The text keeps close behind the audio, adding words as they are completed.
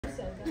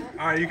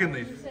All right, you can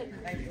leave.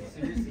 Thank you.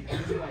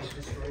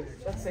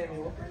 That's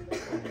Samuel.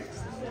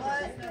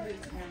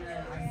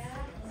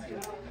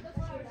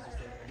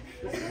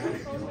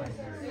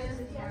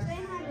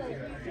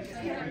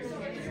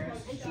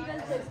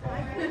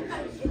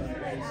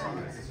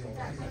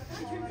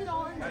 She turns it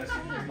all into yes, I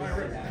love white.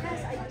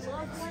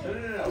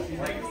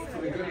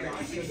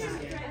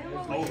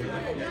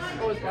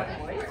 Oh, it's black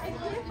and white? I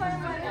can't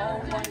find my own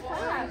one.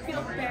 I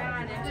feel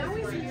bad. It's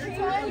always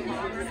trying.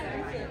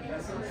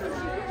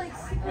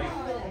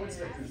 Like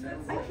 6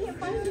 minutes. I can't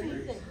find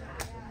anything.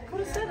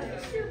 What is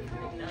that?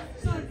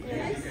 So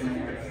this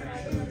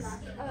is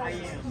I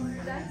am.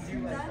 That's the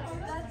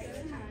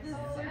 13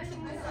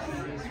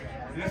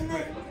 and then I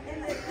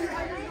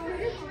go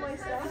here for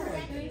myself. But I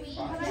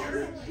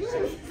can't do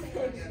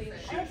anything. I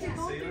have to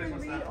go through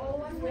and read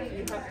all of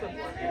them.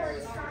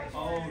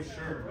 Oh,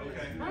 sure.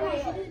 Okay. No, she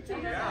did it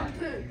together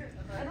too.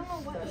 I don't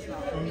know what she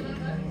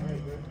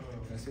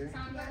did.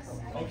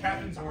 Oh,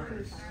 captain's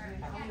orders.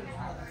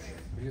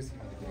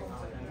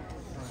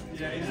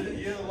 Yeah, you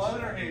either love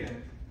it or hate it.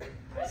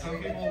 Some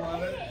people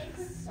love it.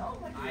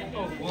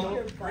 Oh,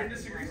 well, Bryn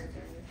disagrees.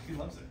 She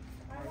loves it.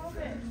 I love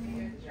it.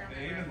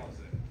 Aiden loves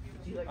it.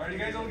 Alright, you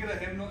guys don't get a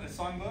hymnal, a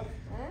songbook?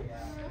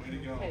 Way to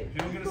go. If you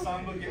don't get a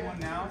songbook, get one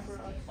now.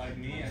 Like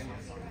me, I get a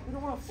songbook. We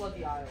don't want to flood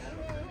the aisle.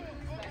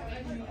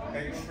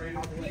 Okay, go straight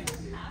up.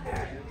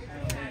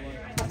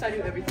 Plus, I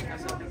do everything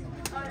myself.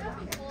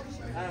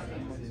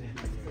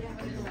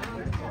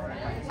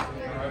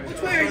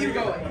 Which way are you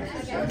going?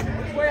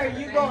 Which way are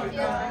you going,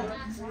 guys?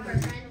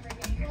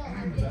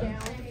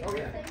 Oh,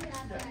 yeah.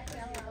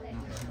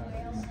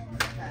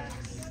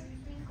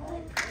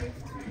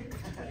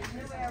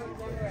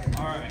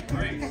 Alright,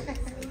 great.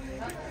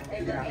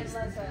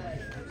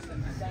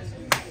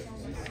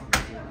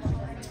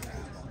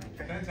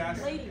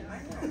 Fantastic.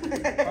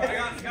 Alright, I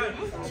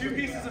got 2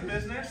 pieces of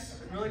business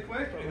really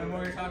quick, and then we're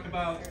going to talk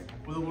about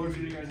what the Lord's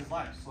doing in your guys'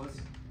 lives. So let's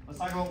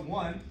talk about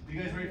one.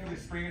 You guys ready for the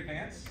spring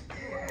advance?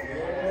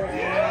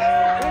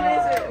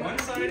 Yeah. One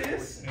side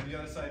is, and the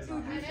other side's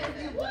not.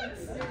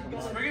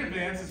 The spring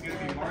advance is going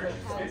to be March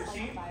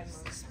 15th,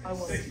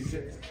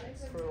 16th.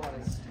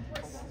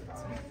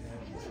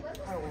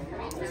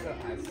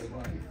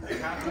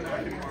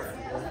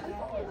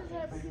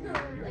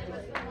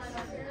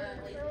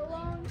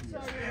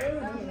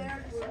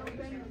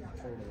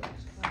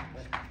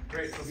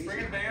 Great, so spring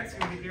advance is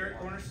going to be here at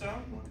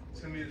Cornerstone.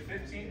 It's going to be the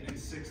 15th and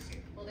 16th.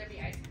 Will there be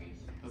ice cream?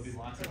 There'll be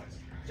lots of ice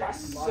cream.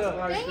 Yes!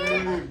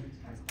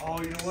 Oh,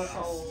 you know what?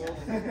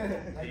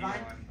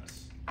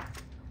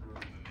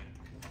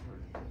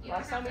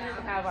 Last time we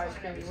didn't have ice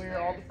cream, we were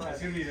all depressed.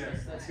 It's gonna be there.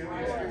 It's gonna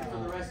be there for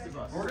the rest of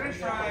us. We're gonna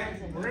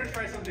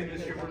try something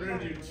this year. We're gonna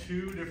do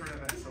 2 different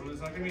events. So there's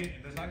not gonna be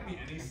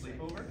any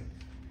sleepover.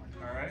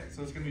 All right.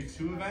 So it's gonna be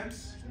 2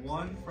 events.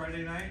 One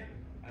Friday night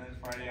and then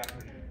Friday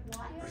afternoon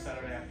or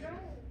Saturday afternoon.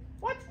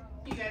 What?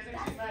 You guys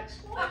are too much.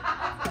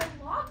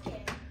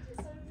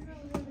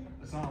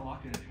 It's not a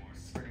lock-in anymore.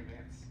 It's a spring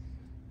advance.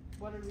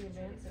 What are we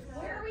advancing?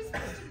 Where are we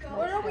supposed to go?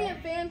 What are we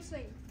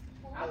advancing?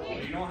 Well,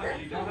 you don't have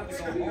to go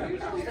home.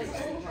 I'll teach it. We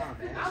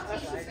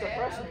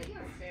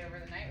can stay over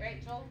the night, right,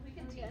 Joel? We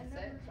can tease it.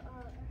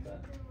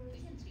 We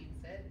can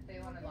tease it if they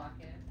want to lock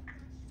in.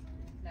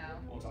 No?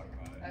 We'll talk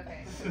about it.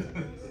 Okay.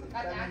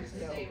 That's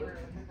actually day room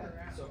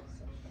around.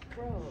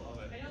 Love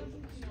it. I don't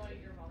think you know what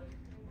you're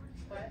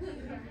What?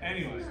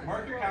 Anyways,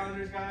 mark your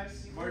calendars,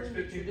 guys. March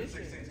 15th and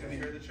 16th is gonna be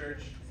here at the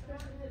church.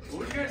 What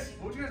would you guys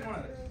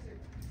want to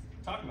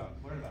talk about,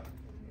 learn about?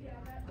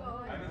 I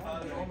haven't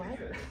thought of anything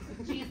good.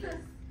 Jesus.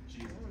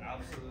 Jesus,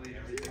 absolutely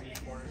everything is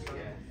Cornerstone.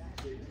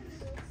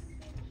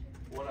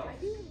 What else?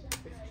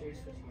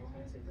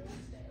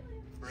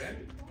 Brad?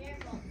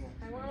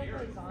 I want to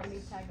play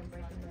zombie tag and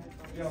break into the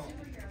Yo,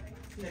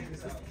 check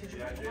this out.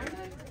 Yeah, Jay.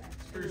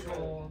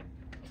 Spiritual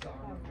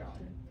armor of God.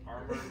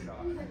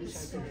 You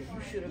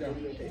should have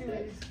videotaped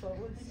it.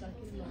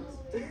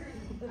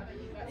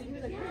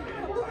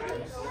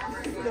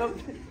 Nope.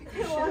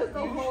 You should have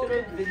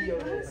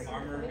videoed it.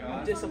 Armor of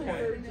God.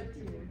 Disappointed.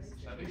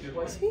 That'd be good.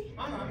 Was he?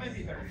 I might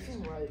be better. He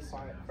seemed really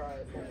quiet.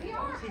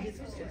 He gets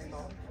pissed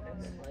off. And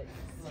then, like,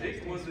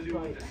 Jake wants to do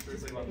with this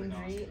strictly about the injury,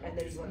 gospel. and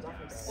then he runs off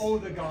his bed. Oh,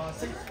 the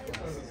gospel.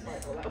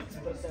 Well, that was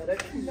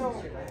pathetic.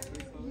 No.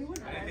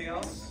 Anything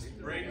else?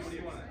 Brayden, what do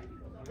you want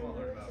to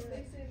learn about?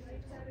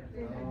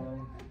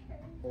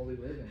 Holy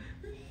living.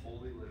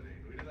 Holy living.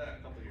 We did that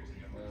a couple years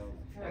ago. Well,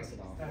 that's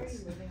enough. That's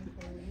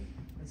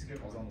a good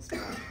I was one. on the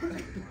spot.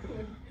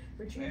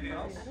 Anything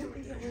else? I don't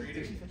think it was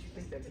Retreating. what you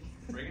think that is.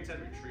 Brayden said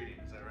retreating.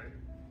 Is that right?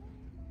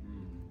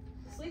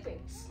 Sleeping.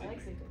 I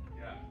like sleeping.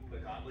 Yeah. The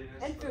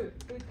godliness. And food.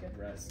 Food's good.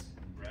 Rest.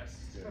 Rest.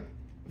 Good.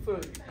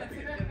 Food. That'd be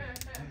good.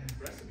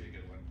 Rest would be a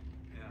good one.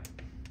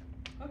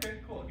 Yeah. Okay,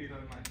 cool. I'll keep that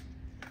in mind.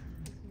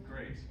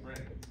 Great. Right.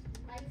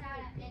 Lights out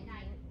at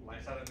midnight.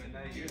 Lights out at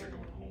midnight. You guys are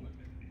going home at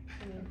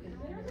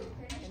midnight.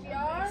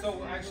 Yeah. So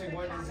actually,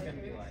 what is it going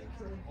to be like?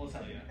 We'll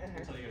tell you.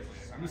 We'll tell you guys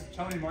later. I'm just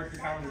telling you, mark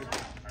your calendars now.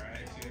 All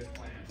right. So you guys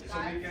plan. This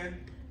weekend.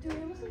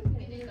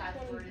 We think God's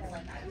word is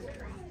like ice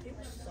cream.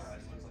 Looks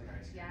like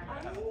ice Yeah. I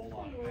have a whole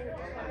lot of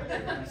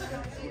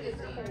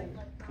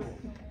Cool.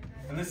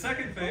 And the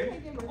second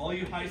thing, all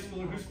you high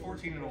schoolers, who's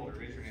 14 and older,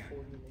 raise your hand.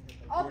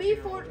 I'll be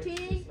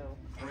 14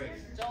 Great.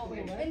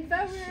 in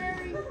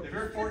February. If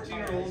you're 14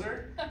 or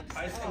older,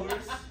 high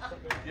schoolers,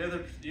 you have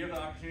the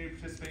opportunity to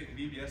participate in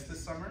VBS this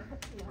summer.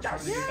 We're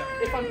starting to get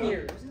that If I'm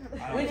here.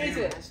 When is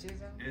it?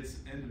 It's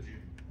end of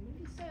June.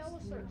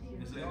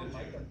 It's the end of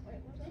June.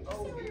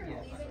 Oh,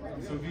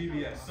 So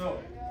VBS. So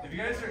if you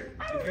guys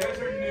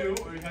are new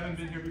or you haven't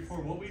been here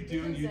before, what we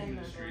do in youth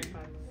ministry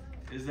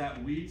is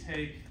that we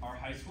take our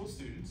high school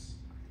students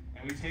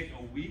and we take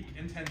a week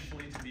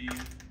intentionally to be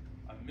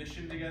a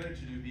mission together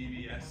to do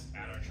VBS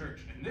at our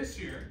church. And this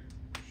year,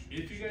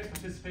 if you guys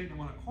participate in the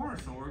one at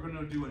Cornerstone, we're going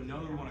to do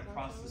another one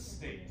across the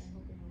state.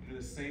 We do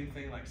the same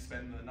thing, like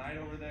spend the night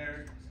over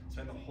there,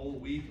 spend the whole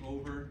week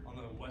over on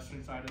the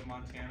western side of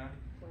Montana,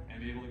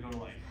 and be able to go to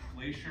like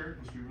Glacier,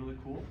 which would be really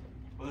cool.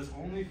 But it's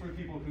only for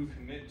people who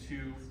commit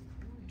to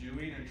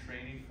doing and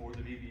training for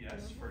the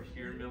VBS for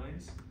here in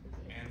Billings,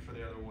 and for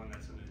the other one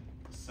that's in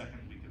the second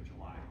week of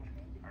July.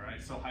 All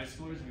right, so high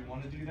schoolers, if you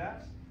want to do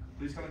that,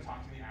 please come and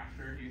talk to me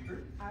after youth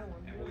group,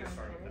 and we'll get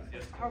started with that.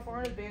 Yes. How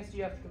far in advance do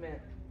you have to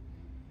commit?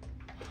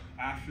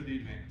 After the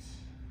advance.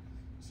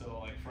 So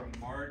like from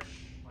March,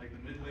 like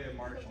the midway of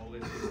March all the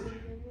way to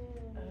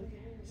June.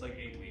 It's like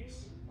 8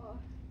 weeks.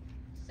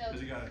 So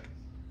Cause you got it.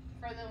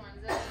 for the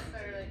ones that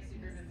are like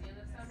super busy in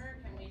the summer,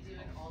 can we do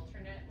an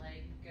alternate,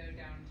 like go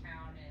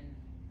downtown and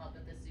help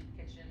at the soup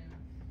kitchen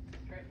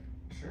trip?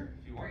 Sure.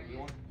 If you want, you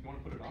want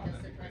to put it on, Like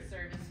that'd be a great.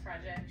 service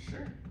project?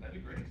 Sure, that'd be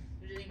great.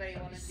 Does anybody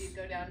want to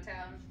go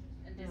downtown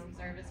and do some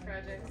service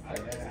projects? But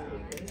it's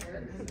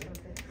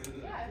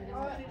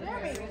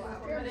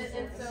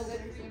so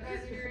good for you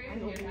guys at your age,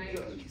 you might.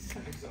 I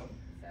think so.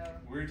 So,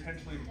 We're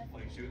intentionally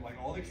like doing like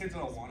all the kids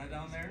that want it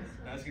down there.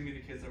 That's gonna be the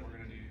kids that we're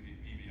gonna do the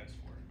VBS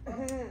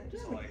for.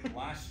 So like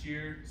last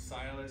year,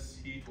 Silas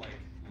he like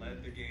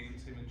led the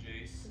games. Him and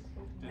Jace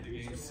did the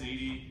games.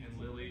 Sadie and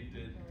Lily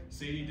did.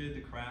 Sadie did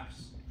the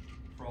crafts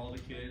for all the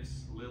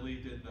kids. Lily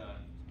did the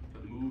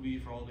movie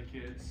for all the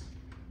kids.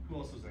 Who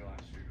else was there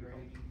last year?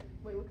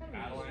 Wait, what kind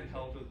of Adeline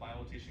helped with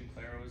Bible teaching.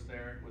 Clara was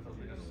there with a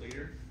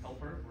leader,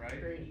 helper, right?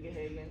 Brady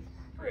Gahagan.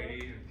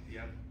 Brady,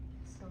 yep.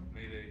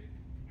 May they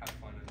have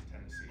fun in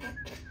Tennessee.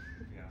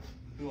 Yeah.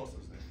 Who else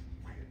was there?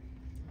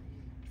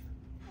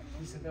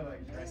 You said that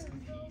like rest in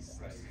peace.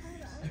 Rest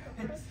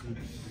in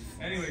peace.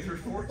 Anyway, if you're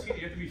 14,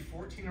 you have to be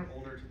 14 or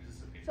older to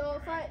participate.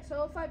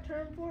 So if I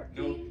turn 14,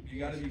 Nope, you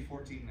got to be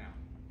 14 now.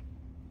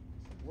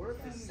 What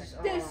if he's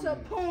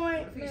disappointment.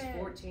 What if he's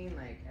 14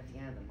 like at the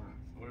end of the month?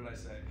 What did I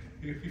say?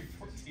 You gotta be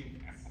 14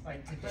 now.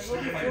 Like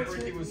my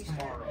birthday was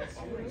tomorrow.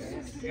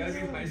 You gotta be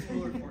in high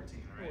school or 14,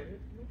 alright?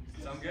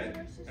 Sound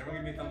good? Everyone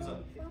give me a thumbs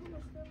up.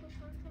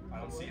 I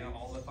don't see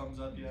all the thumbs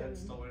up yet.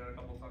 Still waiting on a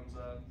couple thumbs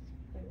up.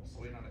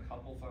 Still waiting on a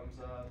couple thumbs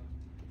up.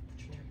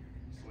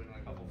 Still waiting on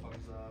a couple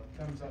thumbs up.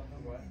 Thumbs up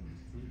on what?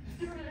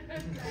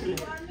 You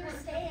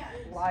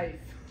understand. Life.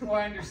 Oh,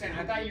 I understand.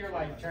 I thought you were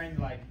like trying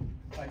to like,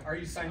 are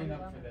you signing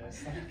up for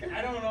this? Like,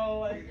 I don't know,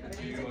 like.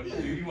 Do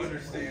you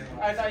understand?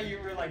 I thought you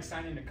were like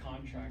signing a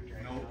contract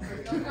right Nope.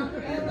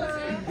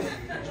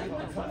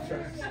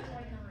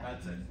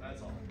 That's it.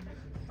 That's all.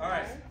 All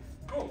right.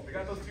 Cool. We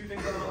got those two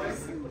things out of the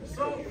way.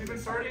 So we've been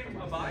starting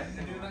Abide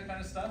and doing that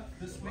kind of stuff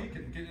this week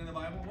and getting in the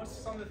Bible. What's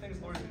some of the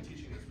things Lord's been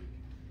teaching this week?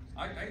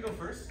 I can go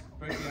first.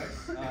 Break the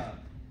ice.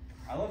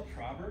 I love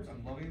Proverbs.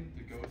 I'm loving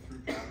to go through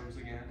Proverbs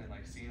again and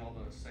like seeing all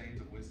the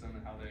sayings of wisdom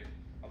and how they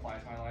apply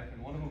to my life.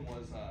 And one of them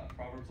was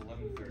Proverbs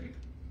 11:30.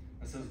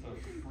 It says, "The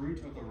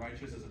fruit of the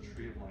righteous is a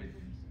tree of life."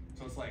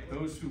 So it's like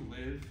those who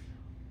live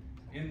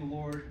in the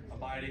Lord,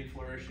 abiding,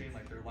 flourishing,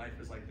 like their life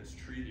is like this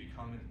tree that you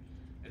come and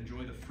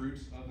enjoy the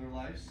fruits of their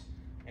lives.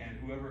 And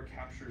whoever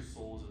captures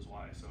souls is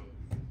wise. So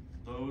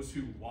those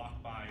who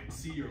walk by and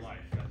see your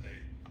life,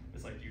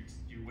 it's like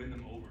you win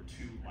them over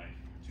to life,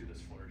 to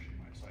this flourishing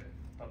life. So I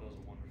thought that was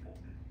a wonderful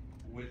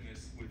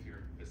witness with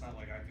your, it's not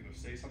like I have to go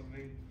say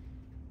something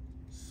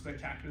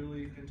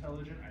spectacularly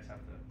intelligent. I just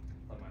have to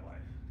let my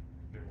life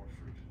bear more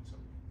fruit. So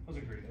that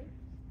was encouraging.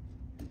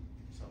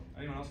 So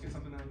anyone else get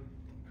something to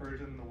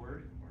encourage them in the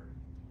Word or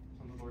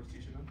something the Lord's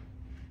teaching them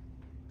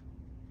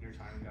in your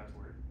time in God's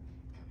Word?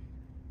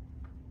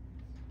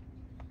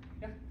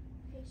 Yeah.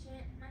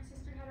 Patient. My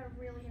sister had a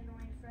really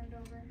annoying friend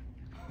over.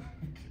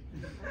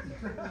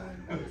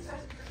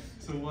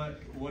 So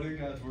what in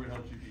God's Word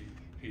helped you be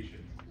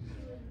patient?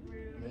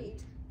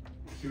 Rude.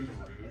 She was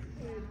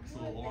rude. So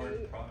the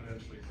Lord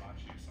providentially brought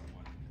you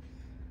someone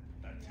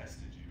that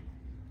tested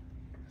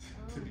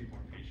you to be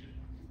more patient.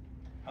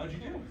 How'd you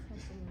do?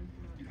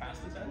 You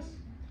passed the test?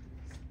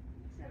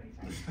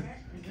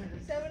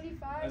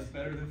 75. That's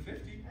better than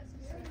 50.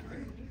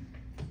 Great.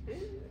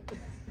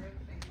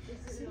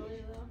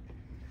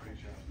 Great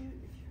job.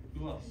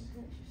 Who else?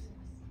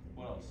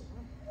 What else?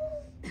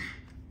 If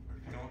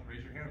you don't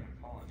raise your hand, I'm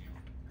gonna call on you.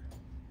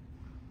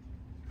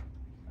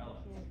 Ella.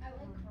 I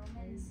like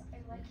Romans. I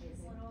like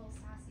his little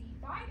sassy,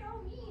 by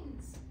no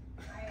means.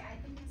 I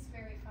think it's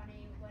very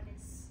funny when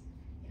it's,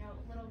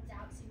 little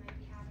doubts you might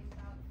be having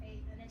about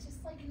faith. And it's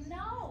just like,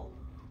 no.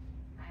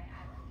 I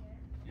like it.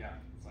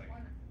 Yeah, it's like,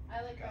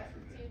 I like God that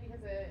forbid. too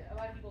because a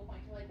lot of people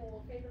point to like,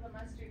 well, faith of a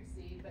mustard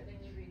seed, but then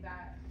you read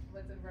that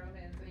what's in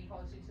Romans and he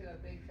calls you to a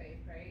big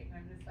faith, right? And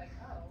I'm just like,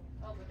 oh,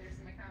 but there's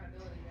some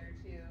accountability there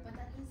too. But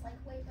then he's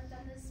like, wait, but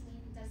then does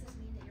this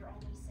mean that you're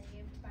only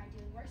saved by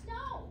doing works?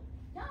 No,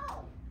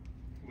 no.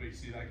 wait,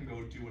 see, I can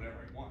go do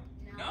whatever I want.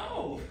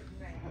 No.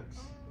 Right.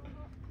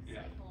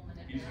 Yeah. Like whole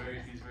He's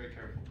manipulation. very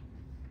careful.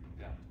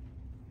 Yeah.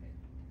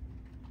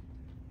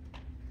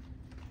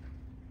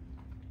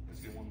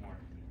 Let's get one more.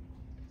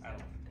 I don't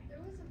know. There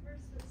was a verse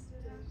that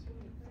stood out to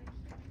me, but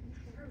I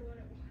can't remember what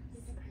it was.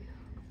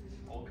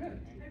 Oh, good.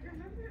 I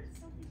remember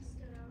something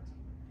stood out.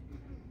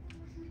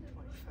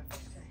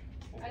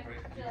 Well, I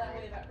pray. feel that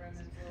way about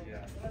Romans.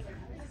 Yeah. What other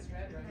verses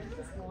read Romans?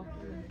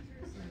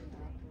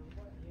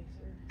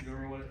 You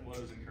remember what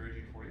was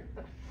encouraging for you?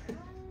 We're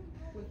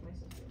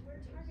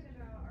talking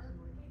about, are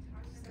we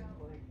talking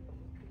about like,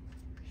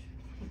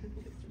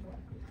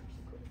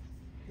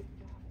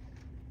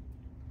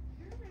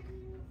 you're reminding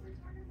me what we're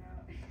talking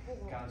about?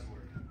 God's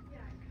word.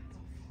 Yeah,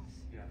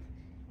 Yeah.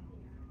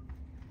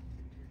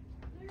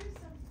 there's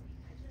something,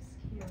 I just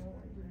can't remember.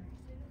 I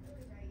didn't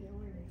really write it.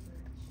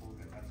 Well,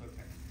 good. That's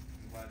okay.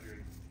 I'm glad you're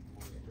in the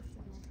Lord's word.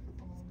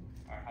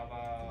 Alright, how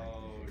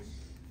about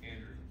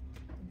Andrew?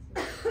 I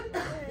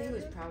think it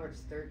was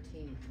Proverbs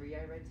 13:3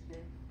 I read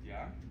today.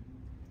 Yeah?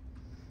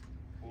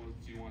 Do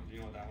you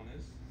know what that one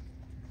is?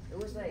 It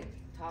was like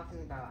talking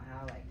about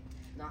how like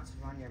not to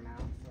run your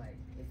mouth, like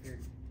if you're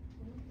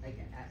like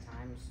at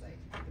times like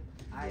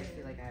I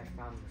feel like I have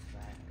problems with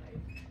that,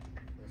 like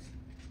with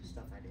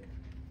stuff I do.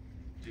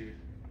 Dude,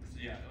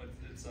 yeah,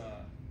 it's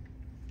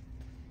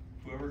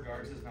whoever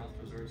guards his mouth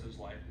preserves his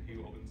life, and he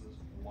who opens his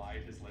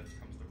wide his lips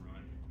comes to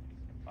ruin.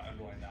 I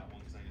underlined that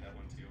one because I knew that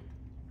one too.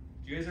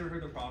 Do you guys ever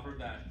heard the proverb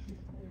that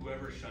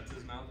whoever shuts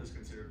his mouth is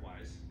considered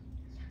wise?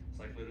 It's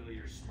like literally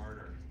you're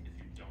smarter if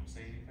you don't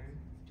say anything.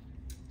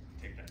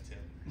 Take that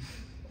tip.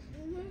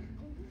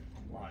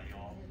 A lot of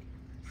y'all.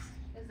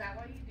 Is that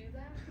why you do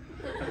that?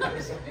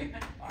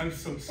 I'm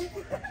so smart,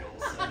 Joel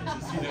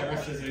says. He never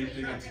says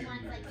anything in 2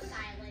 Everyone's like years.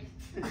 silent.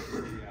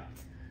 Yeah.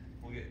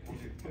 We'll do it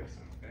next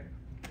time, okay?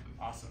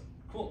 Awesome.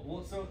 Cool.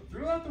 Well, so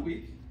throughout the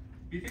week,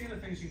 be thinking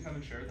of things you can come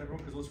and share with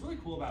everyone, because what's really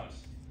cool about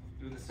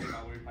doing this thing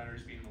about Warrior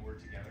Planners being in the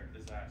Word together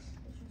is that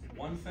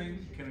one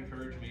thing can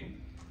encourage me,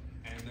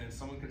 and then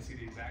someone can see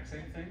the exact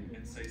same thing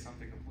and say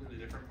something completely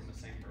different from the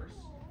same verse,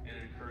 and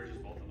it encourages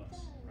both of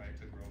us, right,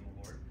 to grow in the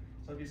Lord.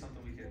 So that'd be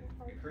something we can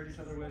encourage each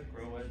other with,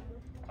 grow with,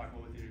 talk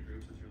about with your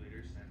groups, with your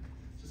leaders, and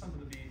it's just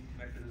something to be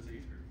connected as a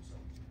youth group. So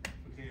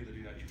continue to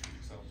do that each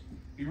week. So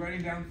be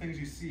writing down things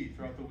you see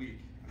throughout the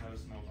week and let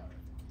us know about it.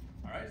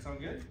 All right, sound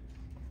good?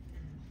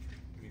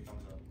 Give me a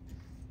thumbs up.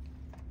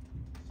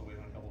 So wait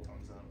on a couple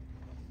thumbs up.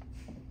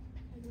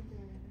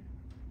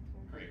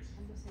 Great.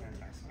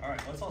 Fantastic. All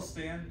right, let's all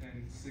stand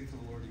and sing to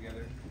the Lord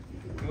together.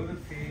 Go to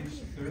page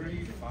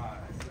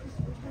 35.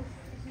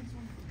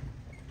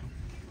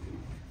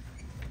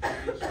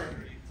 Page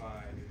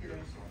 35. If you're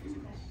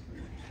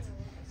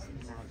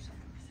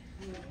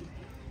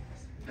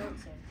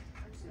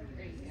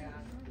Great, yeah.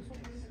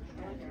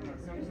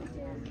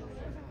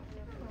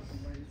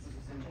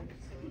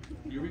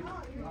 You read?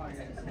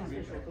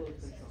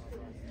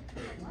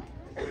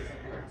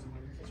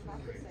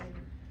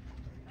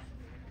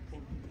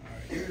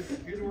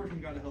 Here's a word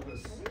from God to help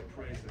us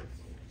praise it. It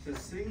says,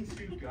 sing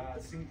to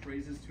God, sing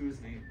praises to his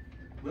name.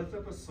 Lift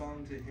up a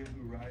song to him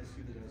who rides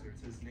through the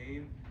deserts. His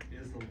name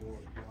is the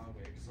Lord,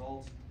 Yahweh.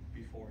 Exalt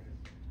before him.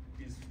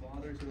 He's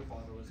father to the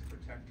fatherless,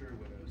 protector of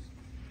widows.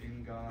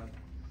 In God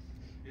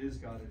is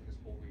God in his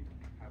holy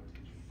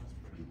habitation. Let's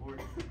pray. Lord,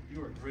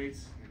 you are great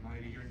and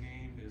mighty. Your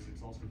name is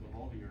exalted above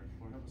all the earth.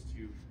 Lord, help us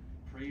to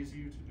praise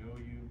you, to know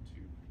you,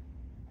 to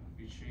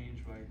be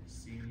changed by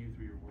seeing you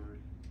through your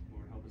word.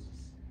 Lord, help us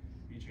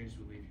be changed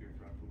to leave here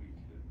throughout the week,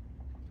 to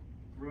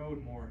grow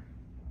more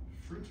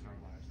fruit in our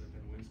lives that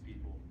then wins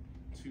people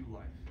to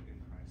life in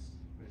Christ.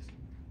 Praise in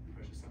your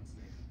precious Son's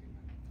name.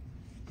 Amen.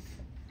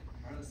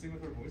 All right, let's sing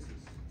with our voices to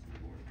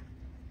the Lord.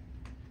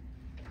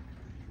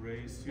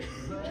 Praise to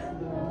the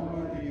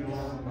Lord, the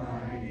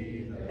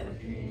Almighty, the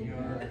King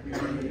of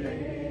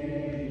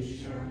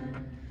creation.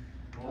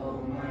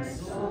 Oh, my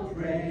soul,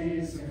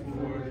 praise him,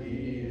 for he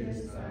is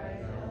thy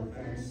health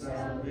and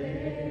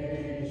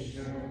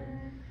salvation.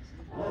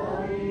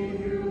 All ye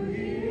who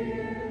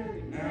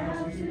hear,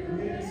 now to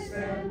his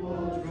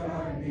temple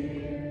draw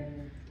near.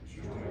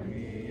 Join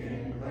me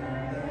in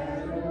glad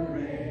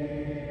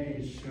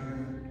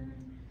adoration.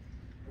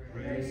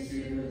 Praise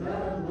to the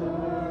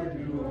Lord,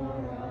 who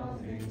o'er all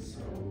things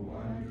so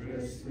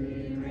wondrously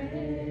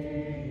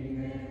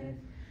reigneth.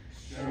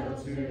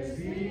 Shelters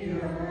thee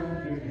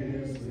under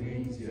his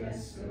wings, yes,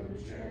 so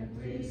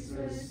gently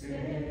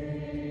sustaineth.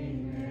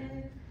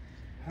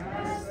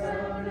 Hast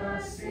thou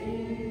not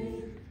seen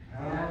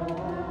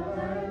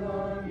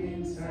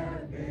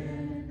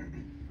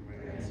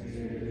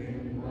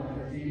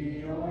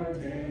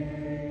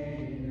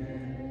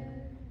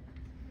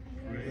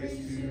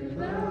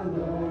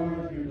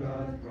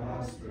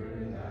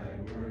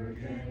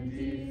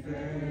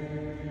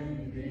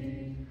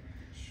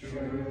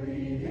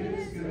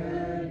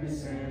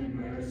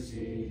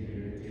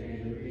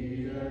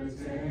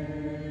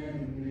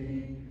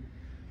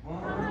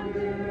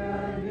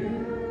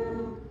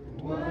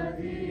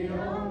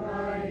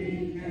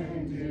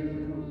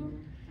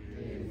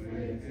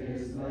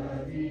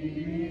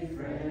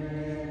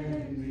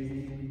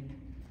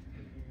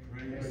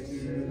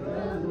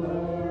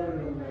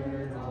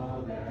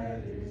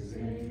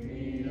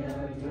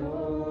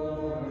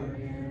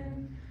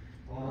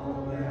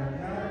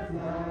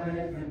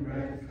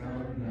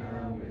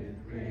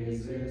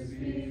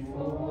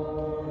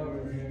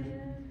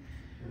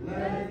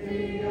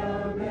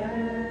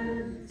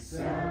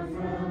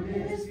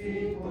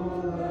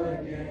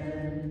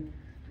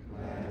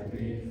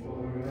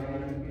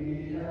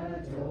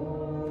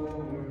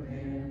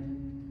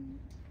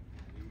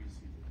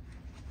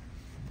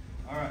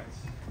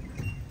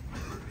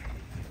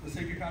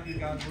copy of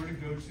God's Word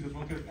and go to the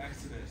book of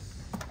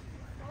Exodus. The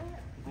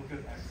book of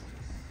Exodus.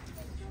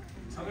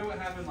 Tell me what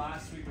happened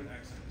last week with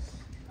Exodus.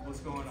 What's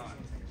going on?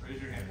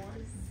 Raise your hand.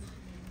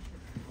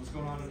 What's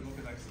going on in the book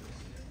of Exodus?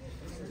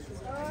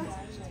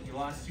 The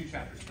last two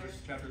chapters,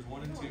 first chapters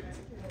 1 and 2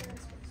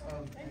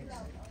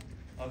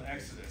 of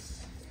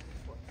Exodus.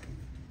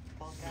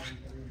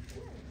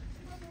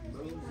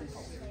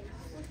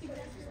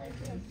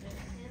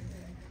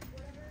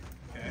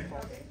 Okay.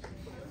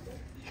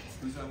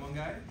 Who's that one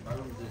guy?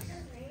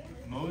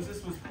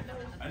 Moses was,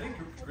 I think,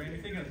 Grant,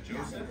 you think of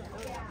Joseph?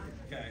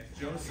 Okay,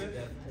 Joseph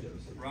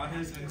brought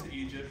his into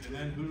Egypt, and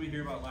then who did we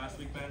hear about last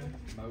week, Ben?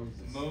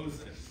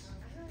 Moses.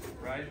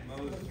 Right?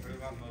 Moses. We heard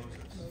about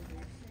Moses.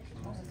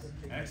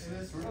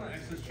 Exodus, we're on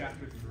Exodus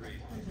chapter 3.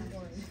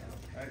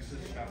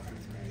 Exodus chapter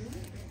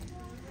 3.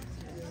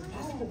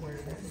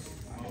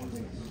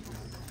 Moses.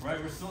 Right,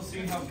 we're still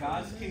seeing how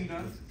God's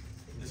kingdom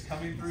is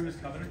coming through his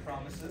covenant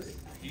promises,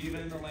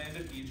 even in the land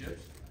of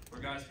Egypt, where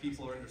God's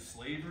people are under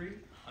slavery,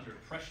 under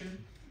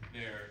oppression.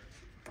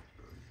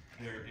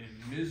 They're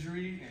in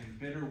misery and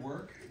bitter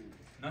work.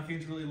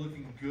 Nothing's really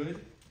looking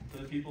good for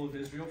the people of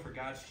Israel, for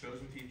God's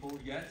chosen people,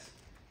 yet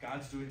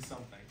God's doing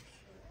something.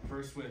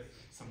 First with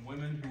some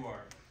women who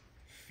are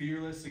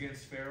fearless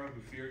against Pharaoh, who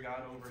fear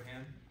God over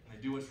him, and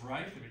they do what's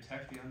right, they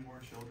protect the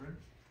unborn children,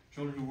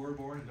 children who were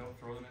born, and don't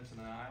throw them into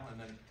the Nile. And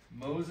then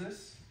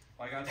Moses,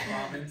 by God's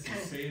providence,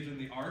 is saved in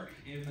the ark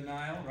in the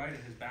Nile, right,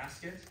 in his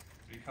basket,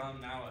 to become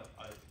now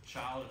a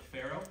child of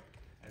Pharaoh.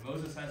 And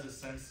Moses has a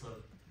sense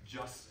of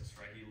justice,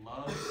 right? He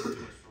loves to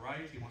do what's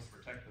right. He wants to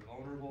protect the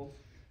vulnerable.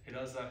 He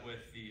does that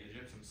with the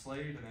Egyptian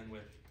slave, and then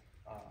with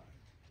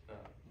the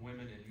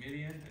women in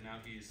Midian. And now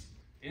he's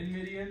in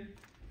Midian,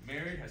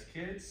 married, has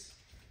kids.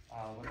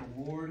 But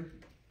the Lord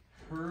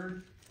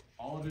heard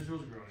all of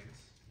Israel's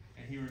groanings,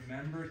 and he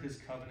remembered his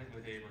covenant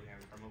with Abraham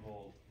from of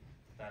old,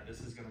 that this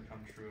is going to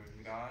come true.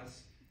 And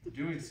God's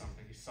doing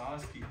something. He saw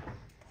his people,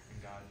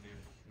 and God knew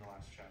in the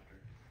last chapter.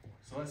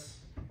 So let's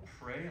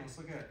pray, and let's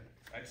look at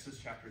Exodus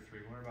chapter 3.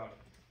 We're about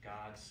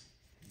God's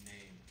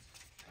name.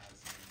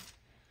 God's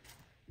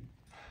name.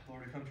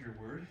 Lord, we come to your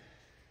word,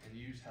 and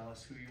you tell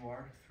us who you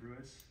are through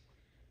it.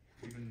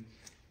 Even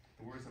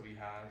the words that we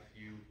have,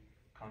 you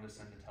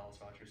condescend to tell us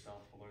about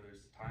yourself. But Lord,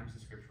 there's times in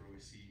Scripture where we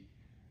see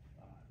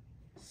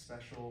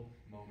special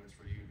moments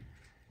where you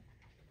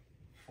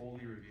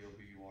fully reveal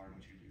who you are and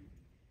what you do.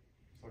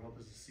 So Lord, help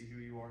us to see who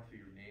you are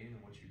through your name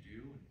and what you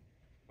do, and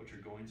what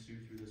you're going to do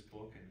through this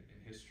book and in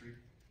history.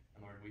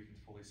 And Lord, we can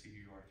fully see who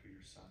you are through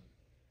your Son.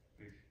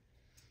 We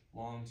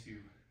long to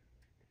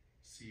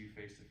see you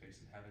face to face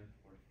in heaven.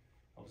 Lord,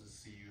 help us to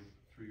see you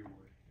through your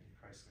word. In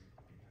Christ's name,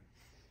 amen.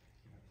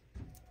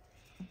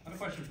 I have a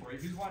question for you.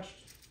 Who's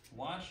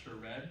watched or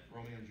read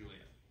Romeo and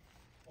Juliet?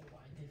 Oh,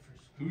 I did for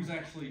school. Who's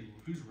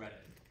read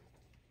it?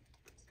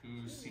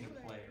 Who's seen a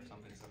play or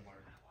something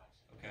similar?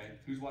 Okay.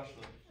 Who's watched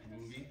the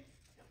movie?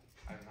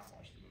 I have not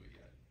watched the movie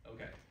yet.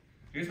 Okay.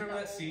 Do you guys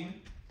remember that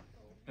scene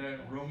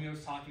that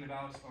Romeo's talking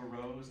about a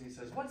rose, and he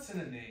says, "What's in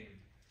a name?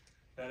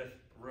 That if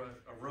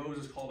a rose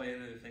is called by any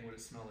other thing, would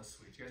it smell as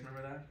sweet?" Do you guys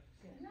remember that?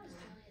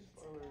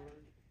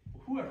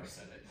 Whoever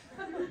said it.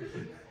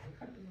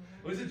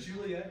 Was it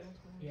Juliet?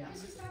 Yeah.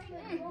 Because he's talking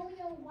like,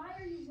 Romeo, why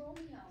are you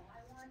Romeo?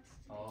 I want to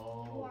be,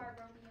 you are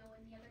Romeo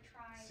in the other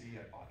tribe. See,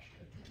 I botched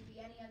it. You could be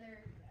any other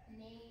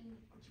name,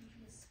 which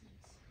usually is sweet.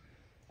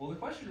 Well, the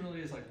question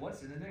really is like,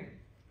 what's in a name?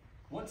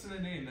 What's in a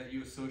name that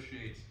you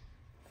associate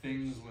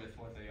things with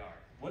what they are?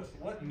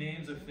 What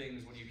names of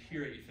things, when you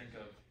hear it, you think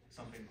of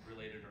something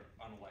related or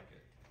unlike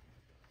it?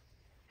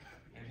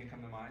 Anything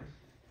come to mind?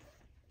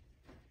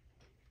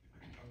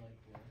 Unlike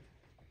what?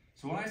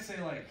 So when I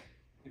say, like,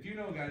 if you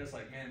know a guy that's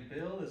like, man,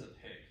 Bill is a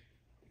pig.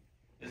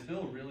 Is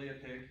Bill really a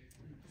pig?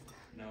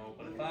 No,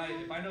 but if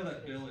I know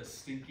that Bill is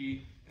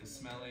stinky and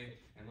smelly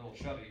and a little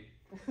chubby,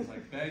 it's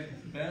like,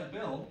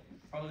 Bill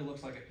probably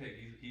looks like a pig.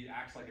 He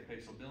acts like a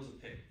pig, so Bill's a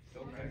pig.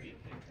 Bill could be a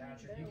pig.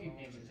 Patrick, you keep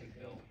naming Big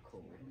Bill.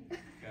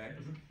 Okay?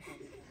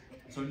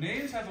 So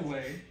names have a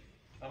way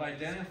of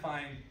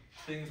identifying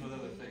things with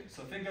other things.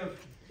 So think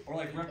of, or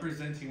like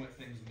representing what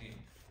things mean,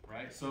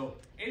 right? So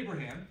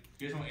Abraham,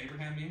 you guys know what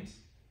Abraham means?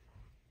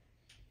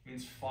 It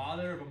means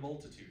father of a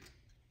multitude.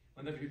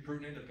 Wouldn't that be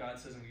pertinent if God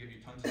says, I'm going to give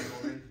you tons of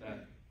children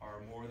that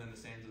are more than the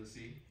sands of the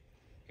sea?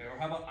 Okay, or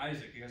how about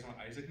Isaac? You guys know what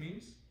Isaac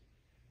means?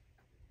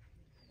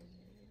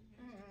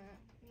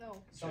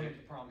 No. Son of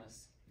the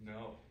promise.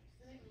 No.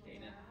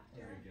 Dana.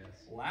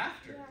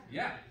 Laughter.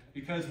 Yeah,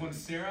 because when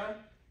Sarah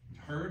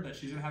heard that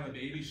she's going to have a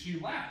baby, she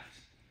laughed.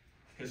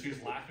 Because she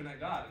was laughing at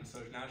God. And so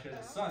now she has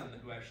a son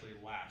who actually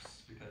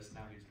laughs because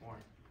now he's born.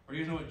 Or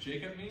you guys know what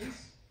Jacob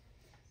means?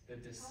 The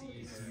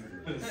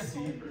deceiver. The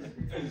deceiver.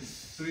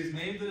 So he's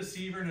named the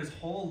deceiver, and his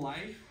whole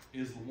life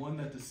is the one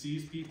that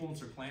deceives people and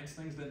supplants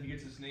things. Then he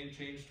gets his name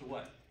changed to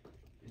what?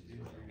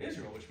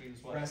 Israel, which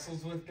means what?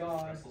 Wrestles with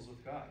God. Wrestles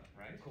with God,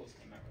 right? Coolest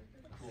name ever.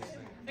 Coolest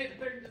thing.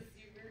 Better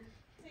deceiver.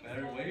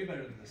 Better, way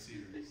better than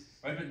deceiver.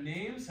 Right, but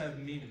names have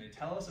meaning. They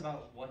tell us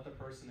about what the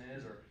person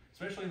is, or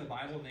especially in the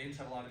Bible, names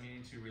have a lot of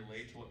meaning to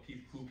relate to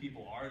who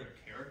people are, their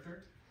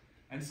character.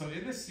 And so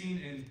in this scene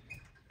in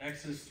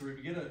Exodus 3,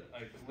 we get a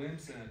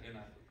glimpse in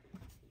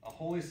a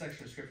holy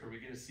section of scripture. We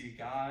get to see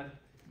God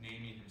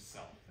naming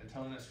himself and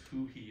telling us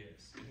who he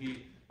is. And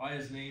by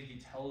his name, he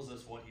tells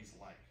us what he's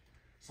like.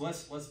 So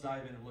let's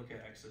dive in and look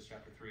at Exodus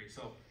chapter 3.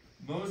 So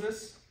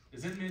Moses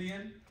is in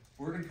Midian,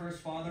 working for his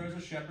father as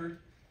a shepherd,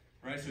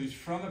 right? So he's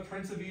from a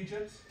prince of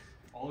Egypt,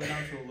 all the way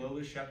down to a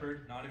lowly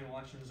shepherd, not even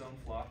watching his own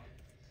flock.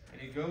 And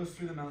he goes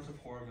through the Mount of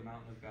Horeb, the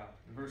mountain of God.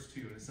 In verse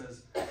 2, it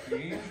says, "The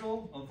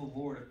angel of the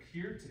Lord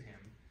appeared to him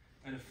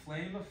in a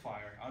flame of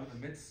fire out of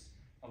the midst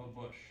of a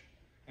bush.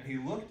 And he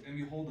looked, and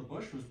behold, the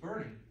bush was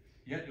burning,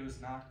 yet it was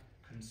not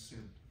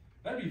consumed."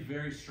 That'd be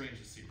very strange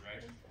to see,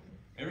 right?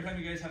 Every time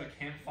you guys have a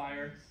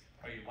campfire,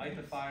 or you light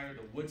the fire,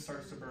 the wood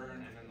starts to burn,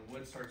 and then the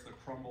wood starts to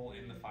crumble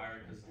in the fire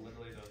because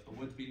literally the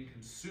wood's being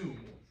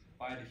consumed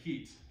by the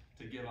heat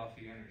to give off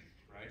the energy,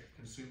 right?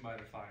 Consumed by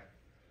the fire.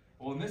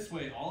 Well, in this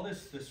way, all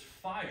this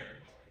fire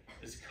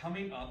is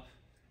coming up,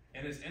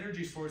 and its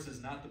energy source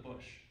is not the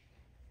bush,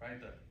 right?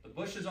 The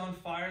bush is on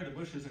fire, the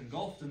bush is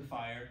engulfed in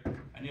fire,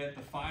 and yet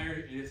the fire,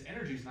 its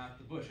energy is not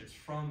the bush. It's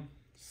from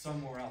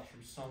somewhere else,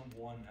 from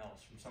someone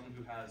else, from someone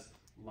who has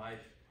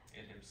life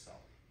in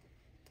himself.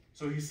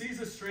 So he sees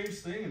this strange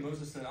thing, and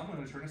Moses said, "I'm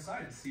going to turn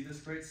aside and see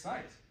this great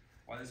sight,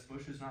 why this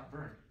bush is not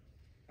burned."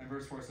 And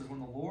verse 4 says, "When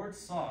the Lord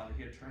saw that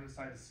he had turned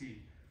aside to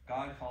see,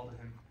 God called to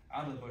him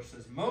out of the bush,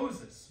 says,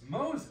 'Moses,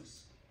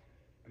 Moses.'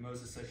 And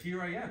Moses said,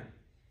 'Here I am.'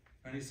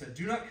 And he said,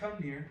 'Do not come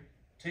near.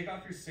 Take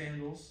your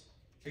sandals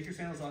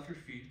off your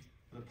feet,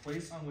 for the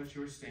place on which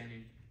you are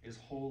standing is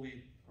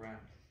holy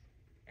ground.'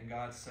 And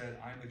God said,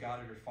 'I am the God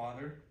of your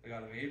father, the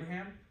God of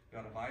Abraham, the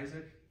God of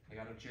Isaac, the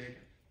God of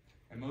Jacob.'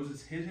 And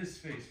Moses hid his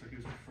face, for he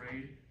was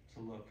afraid to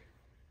look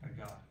at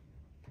God."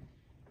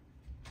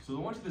 So I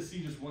want you to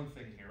see just one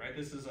thing here, right?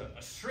 This is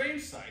a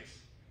strange sight.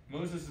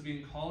 Moses is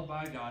being called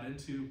by God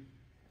into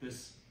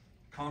this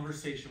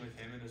conversation with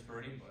him in this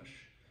burning bush.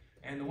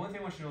 And the one thing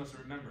I want you to know is to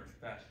remember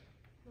that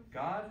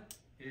God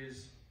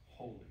is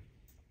holy.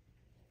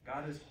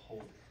 God is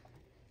holy.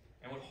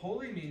 And what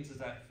holy means is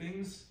that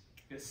things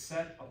get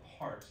set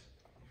apart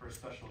for a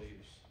special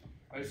use.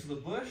 Right? So the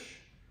bush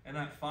and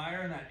that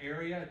fire in that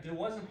area, it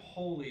wasn't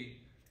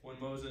holy when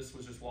Moses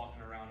was just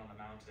walking around on the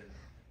mountain.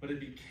 But it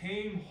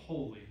became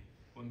holy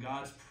when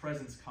God's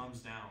presence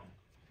comes down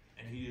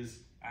and he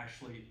is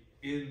actually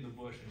in the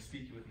bush and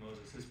speaking with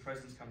Moses. His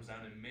presence comes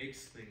down and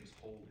makes things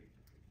holy.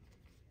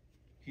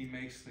 He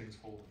makes things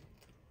holy.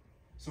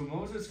 So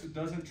Moses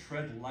doesn't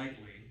tread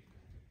lightly.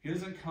 He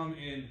doesn't come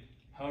in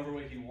however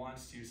way he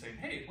wants to, saying,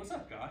 "Hey, what's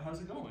up, God?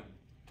 How's it going?"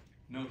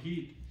 No,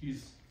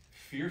 he's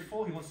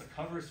fearful. He wants to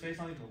cover his face,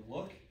 not even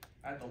look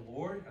at the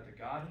Lord, at the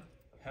God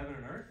of heaven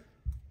and earth.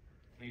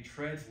 And he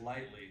treads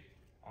lightly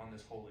on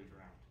this holy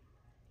ground.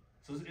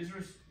 So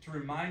it's to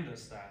remind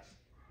us that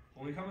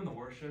when we come into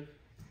worship,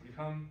 when we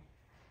come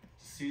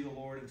to see the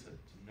Lord and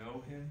to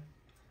know him,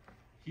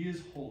 he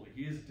is holy.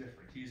 He is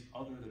different. He is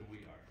other than we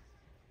are.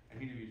 And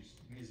he needs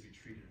to be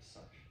treated as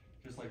such,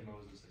 just like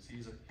Moses is.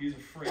 He's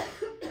afraid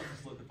to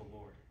just look at the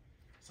Lord.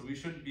 So we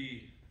shouldn't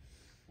be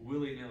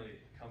willy-nilly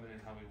coming in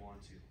how we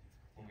want to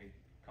when we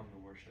come to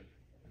worship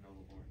and know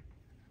the Lord.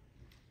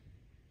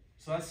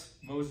 So that's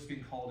Moses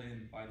being called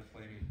in by the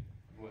flaming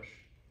bush.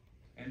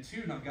 And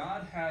 2, now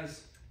God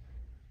has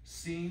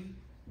seen,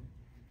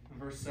 in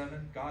verse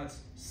 7,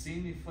 God's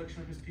seen the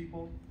affliction of his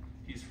people.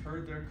 He's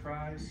heard their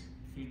cries.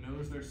 He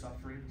knows their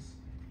sufferings.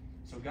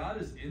 So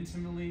God is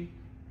intimately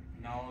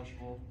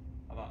knowledgeable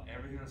about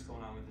everything that's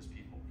going on with his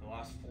people. For the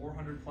last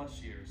 400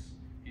 plus years,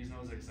 he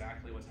knows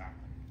exactly what's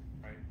happening,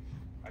 right?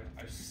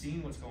 I've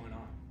seen what's going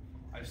on.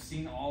 I've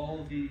seen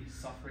all the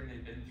suffering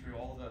they've been through,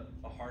 all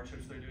the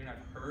hardships they're doing.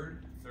 I've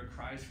heard their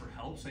cries for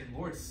help, saying,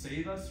 "Lord,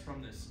 save us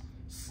from this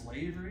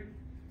slavery."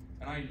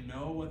 And I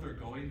know what they're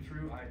going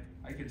through.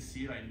 I can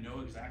see it. I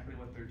know exactly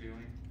what they're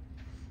doing.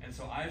 And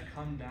so I've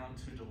come down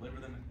to deliver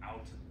them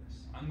out of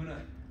this.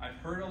 I've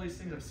heard all these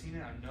things. I've seen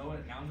it. I know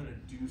it. Now I'm going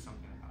to do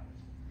something about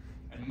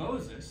it. And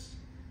Moses,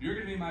 you're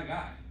going to be my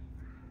guy.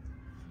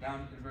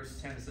 Down in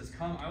verse 10, it says,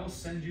 "Come, I will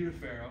send you to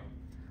Pharaoh,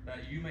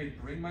 that you may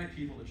bring my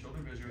people, the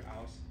children of Israel,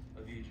 out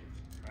of Egypt."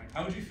 Right?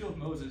 How would you feel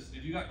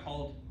if you got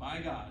called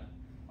by God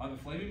on the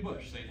flaming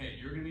bush, saying, "Hey,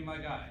 you're going to be my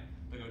guy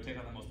to go take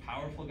on the most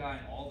powerful guy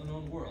in all the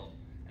known world,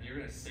 and you're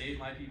going to save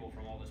my people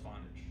from all this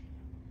bondage"?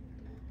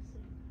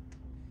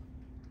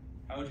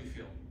 How would you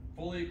feel?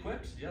 Fully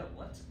equipped? Yeah,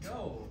 let's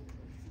go.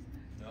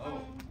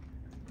 No.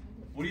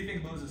 What do you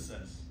think Moses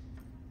says?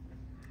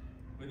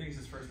 What do you think is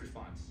his first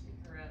response?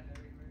 Run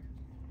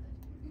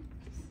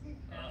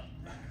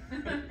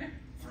everywhere.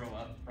 Throw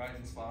up, right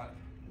in the spot.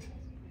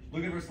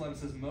 Look at verse 11. It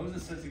says,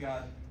 Moses said to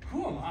God,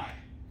 "Who am I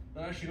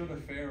that I should go to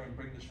Pharaoh and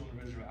bring the children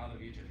of Israel out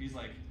of Egypt?" He's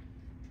like,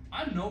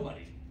 I'm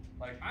nobody.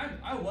 Like,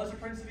 I was a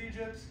prince of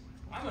Egypt.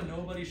 I'm a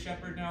nobody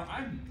shepherd now.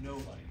 I'm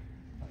nobody.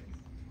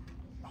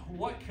 Like,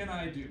 what can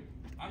I do?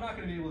 I'm not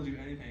going to be able to do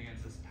anything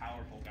against this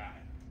powerful guy.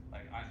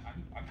 Like,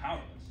 I'm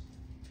powerless.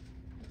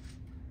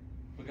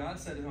 But God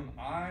said to him,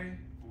 "I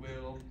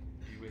will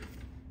be with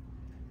you.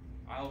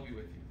 I'll be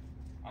with you.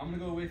 I'm going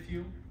to go with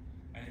you,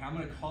 and I'm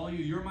going to call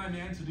you. You're my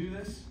man to do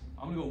this.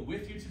 I'm going to go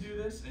with you to do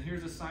this, and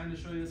here's a sign to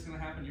show you this is going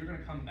to happen. You're going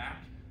to come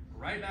back,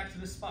 right back to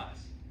this spot,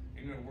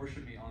 and you're going to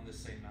worship me on this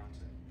same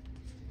mountain.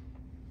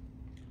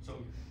 So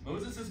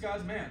Moses is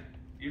God's man.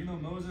 Even though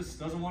Moses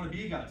doesn't want to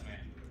be God's man,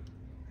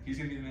 he's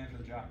going to be the man for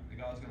the job. And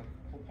God's going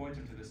to point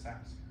him to this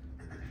task.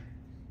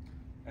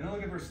 And then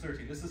look at verse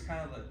 13. This is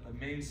kind of the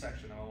main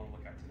section that I want to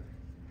look at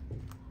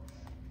today.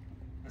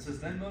 It says,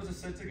 Then Moses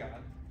said to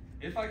God,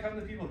 If I come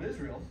to the people of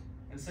Israel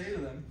and say to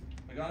them,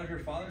 The God of your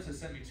fathers has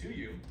sent me to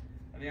you,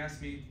 and they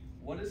ask me,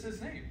 What is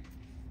his name?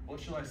 What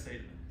shall I say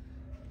to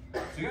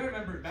them? So you got to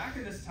remember, back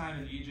in this time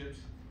in Egypt,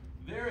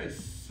 there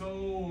is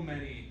so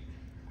many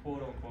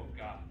quote-unquote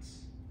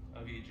gods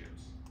of Egypt.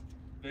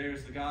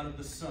 There's the God of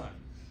the sun.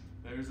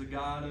 There's the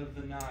God of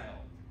the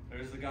Nile.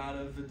 There's the God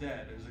of the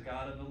dead. There's a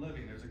God of the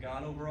living. There's a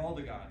God over all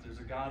the gods. There's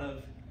a God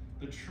of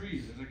the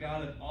trees. There's a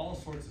God of all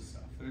sorts of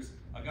stuff. There's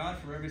a God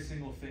for every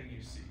single thing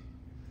you see,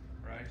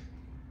 right?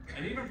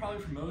 And even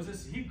probably for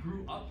Moses, he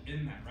grew up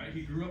in that, right?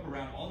 He grew up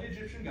around all the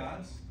Egyptian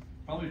gods,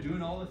 probably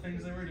doing all the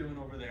things they were doing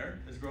over there.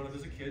 He's grown up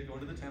as a kid, going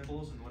to the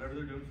temples and whatever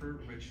they're doing for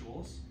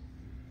rituals.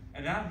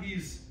 And now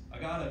he's a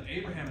God of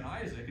Abraham and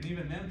Isaac, and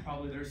even then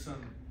probably there's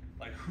some,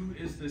 like, who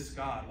is this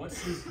God? What's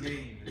his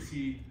name? Is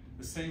he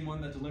the same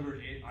one that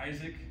delivered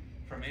Isaac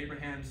from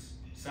Abraham's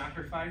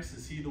sacrifice?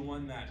 Is he the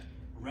one that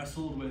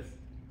wrestled with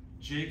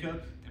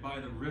Jacob by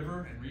the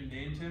river and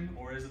renamed him?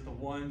 Or is it the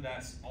one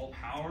that's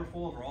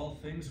all-powerful over all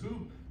things?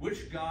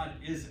 Which God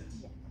is it?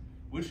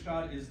 Which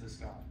God is this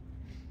God?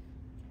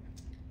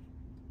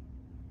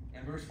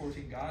 In verse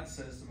 14, God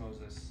says to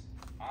Moses,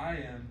 I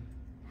am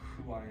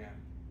who I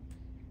am.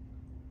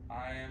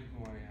 I am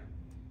who I am.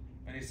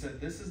 And he said,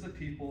 This is the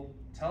people,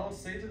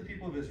 say to the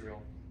people of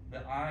Israel,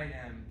 that I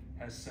am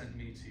has sent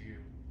me to you.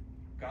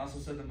 God also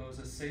said to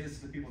Moses, Say this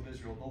to the people of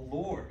Israel, the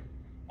Lord,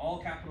 all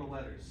capital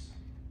letters,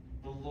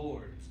 the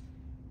Lord.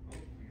 Oh,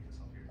 let me get this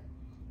up here.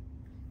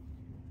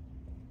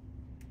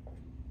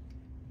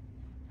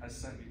 Has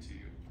sent me to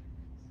you.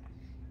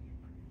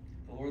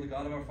 The Lord, the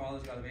God of our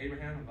fathers, God of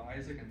Abraham, of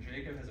Isaac, and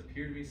Jacob, has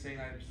appeared to me, saying,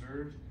 I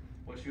observed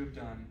what you have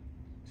done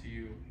to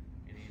you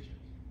in Egypt.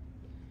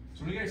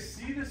 So when you guys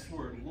see this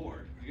word,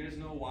 Lord, you guys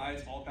know why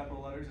it's all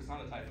capital letters? It's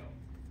not a typo.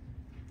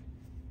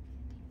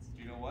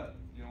 Do you know what?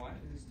 You know why?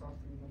 He's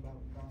talking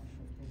about God.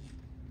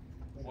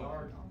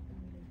 What?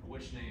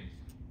 Which name?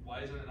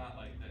 Why isn't it not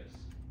like this?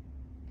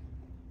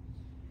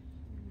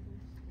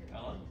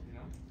 Ella, you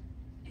know?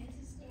 It's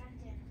a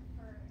stand-in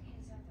for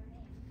his other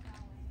name,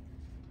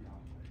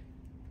 Yahweh.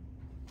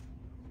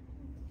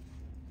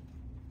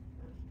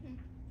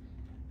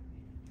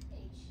 H.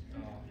 Oh,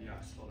 yeah,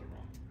 I spelled it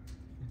wrong.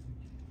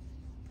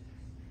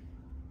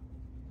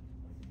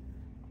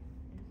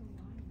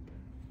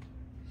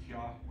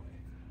 Yahweh.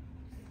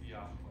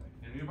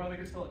 And you probably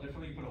could spell it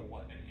differently. You put an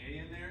A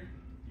in there.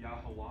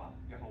 Yahweh.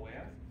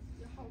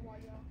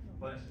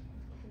 But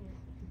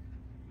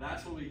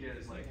that's what we get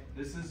is like,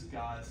 this is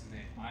God's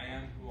name. I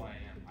am who I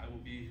am. I will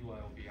be who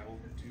I will be. I will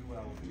do what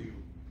I will do.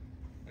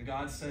 And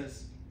God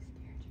says,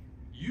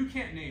 you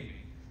can't name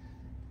me,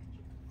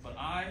 but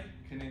I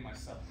can name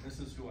myself. This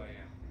is who I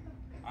am.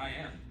 I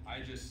am. I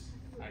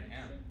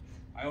am.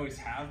 I always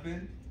have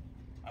been.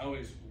 I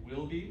always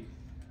will be.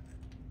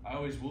 I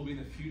always will be in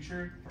the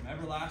future. From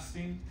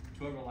everlasting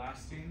to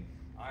everlasting,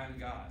 I am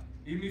God.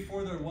 Even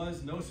before there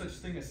was no such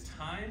thing as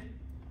time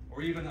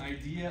or even an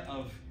idea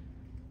of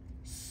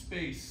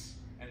space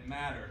and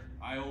matter,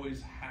 I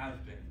always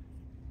have been.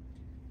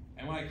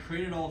 And when I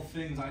created all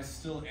things, I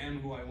still am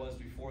who I was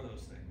before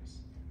those things.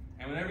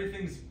 And when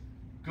everything's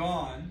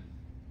gone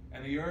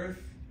and the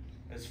earth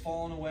has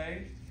fallen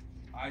away,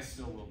 I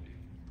still will be.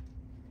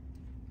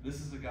 This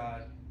is the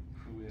God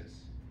who is.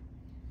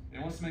 And he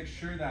wants to make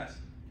sure that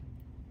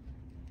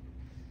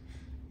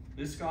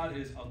this God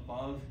is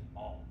above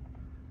all.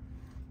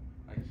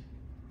 Like,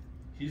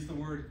 he's the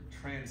word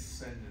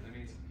transcendent. That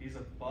means he's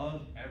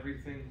above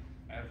everything,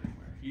 everywhere.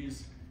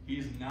 He's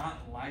not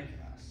like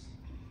us.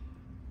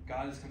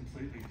 God is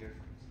completely different.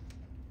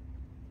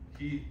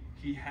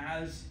 He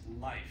has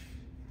life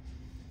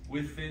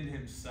within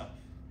himself,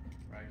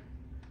 right?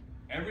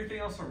 Everything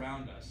else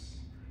around us,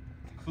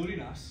 including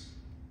us,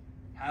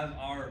 have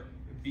our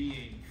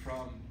being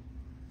from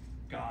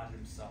God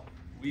himself.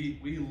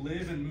 We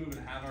live and move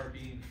and have our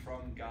being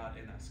from God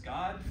in us.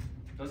 God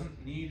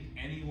doesn't need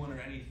anyone or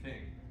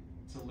anything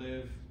to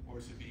live or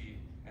to be,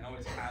 and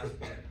always has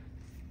been.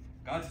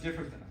 God's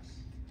different than us.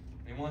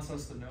 And he wants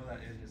us to know that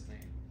in his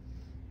name.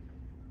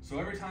 So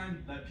every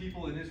time that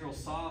people in Israel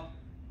saw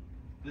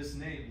this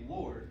name,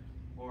 Lord,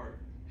 or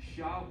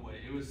Yahweh,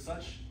 it was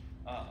such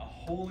a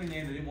holy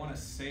name, they didn't want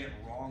to say it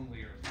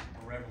wrongly or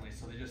irreverently,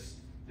 so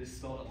they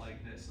spelled it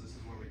like this. So this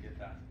is where we get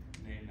that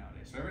name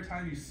nowadays. So every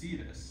time you see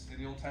this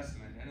in the Old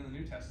Testament and in the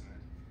New Testament,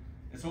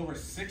 it's over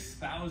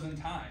 6,000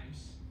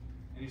 times,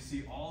 and you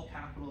see all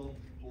capital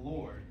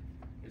Lord.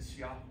 It's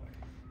Yahweh.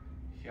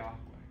 Yahweh.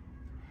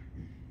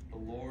 The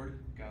Lord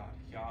God.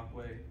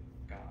 Yahweh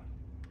God.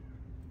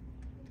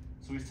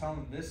 So he's telling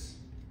them, this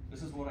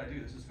is what I do.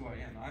 This is who I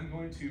am. I'm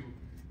going to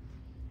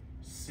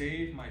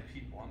save my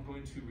people. I'm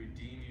going to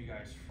redeem you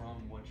guys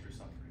from what you're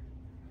suffering.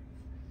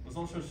 Let's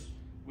also,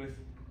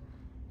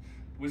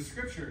 with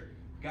Scripture,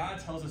 God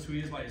tells us who he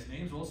is by his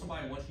names, but also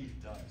by what he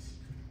does.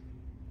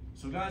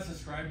 So God's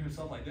describing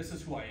himself like, this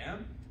is who I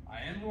am.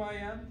 I am who I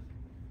am.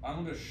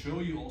 I'm going to show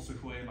you also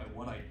who I am by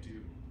what I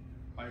do.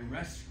 By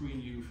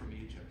rescuing you from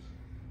Egypt.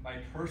 By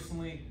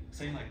personally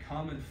saying, like,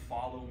 come and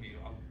follow me.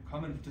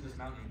 Come into this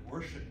mountain and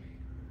worship me.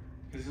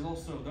 Because he's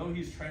also, though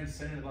he's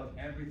transcendent above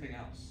everything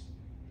else.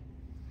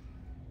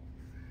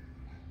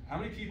 How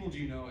many people do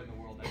you know in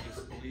the world that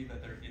just believe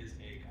that there is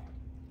a God?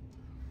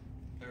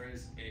 There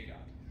is a God.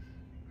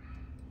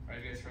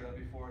 Right, you guys heard that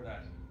before?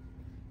 That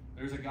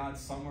there's a God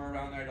somewhere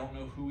around there. I don't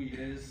know who he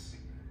is,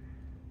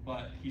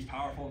 but he's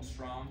powerful and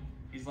strong.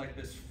 He's like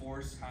this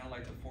force, kind of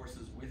like the force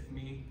is with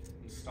me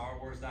in Star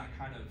Wars. That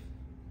kind of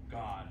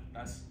God.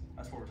 That's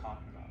what we're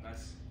talking about.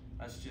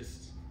 That's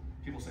just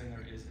people saying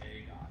there is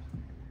a God.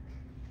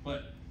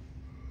 But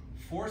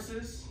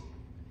forces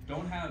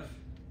don't have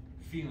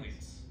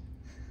feelings.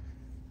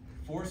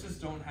 Forces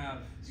don't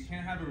have. You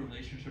can't have a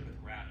relationship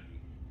with gravity,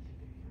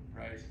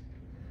 right?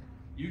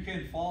 You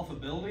can fall off a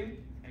building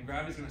and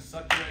gravity's going to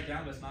suck you right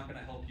down, but it's not going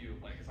to help you.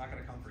 Like, it's not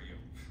going to comfort you,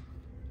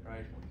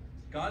 right?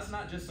 God's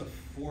not just a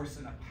force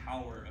and a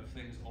power of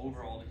things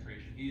over all the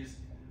creation. He's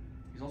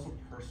also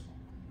personal.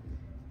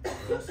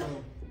 He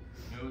also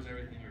knows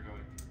everything you're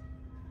going through.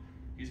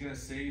 He's going to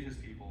save his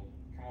people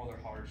from all their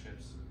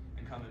hardships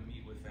and come and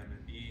meet with them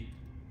and be,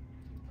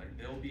 like,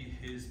 they'll be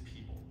his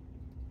people.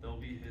 They'll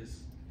be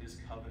his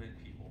covenant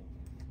people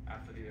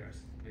after they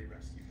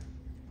rescue him.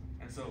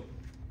 And so,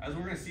 as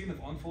we're going to see in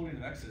the unfolding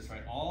of Exodus,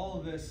 right, all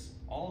of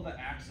the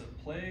acts of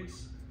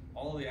plagues,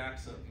 all the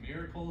acts of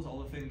miracles, all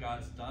the things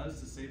God does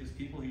to save his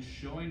people, he's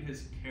showing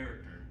his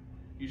character.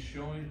 He's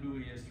showing who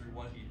he is through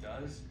what he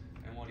does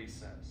and what he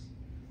says.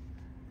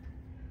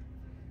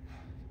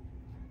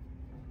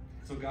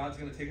 So God's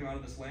going to take him out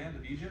of this land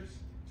of Egypt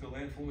to a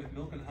land full with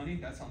milk and honey.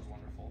 That sounds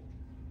wonderful.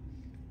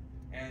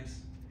 And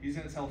he's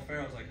going to tell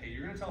Pharaoh, like, hey,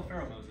 you're going to tell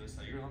Pharaoh, Moses,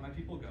 that you're going to let my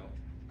people go.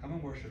 Come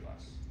and worship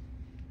us.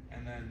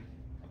 And then,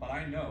 but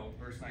I know,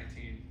 verse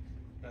 19,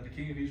 that the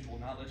king of Egypt will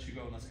not let you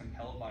go unless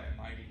compelled by a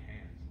mighty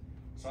hand.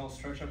 So I will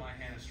stretch out my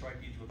hand and strike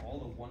Egypt with all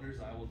the wonders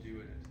I will do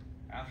in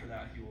it. After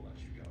that, he will let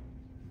you go.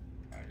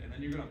 All right, and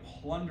then you're going to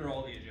plunder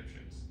all the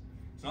Egyptians.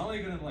 So not only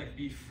are you going to, like,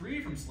 be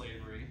free from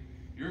slavery,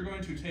 you're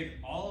going to take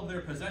all of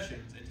their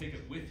possessions and take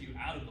it with you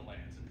out of the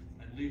land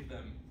and leave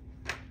them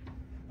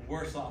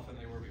worse off than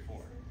they were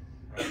before.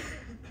 Right?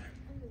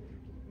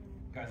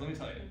 Guys, let me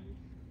tell you,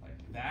 like,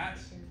 that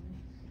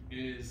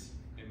is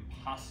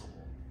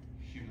impossible,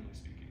 humanly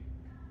speaking.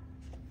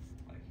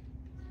 Like,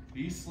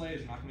 these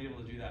slaves are not going to be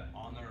able to do that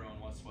on their own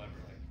whatsoever.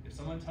 Like, if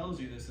someone tells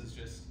you this is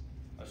just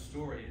a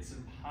story, it's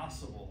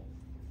impossible,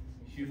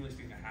 humanly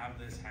speaking, to have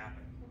this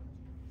happen.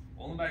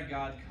 Only by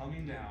God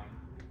coming down,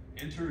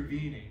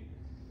 intervening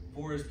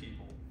for his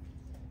people,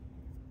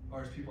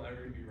 are his people ever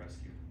going to be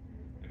rescued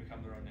and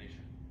become their own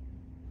nation.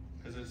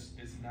 Because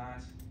it's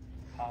not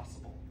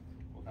possible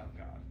without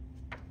God.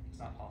 It's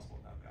not possible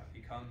without God.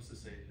 He comes to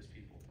save his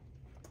people.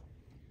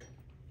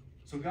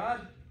 So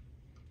God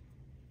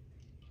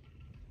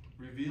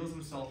reveals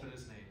himself in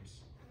his names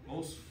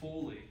most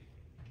fully.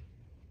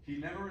 He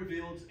never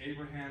revealed to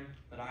Abraham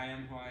that I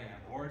am who I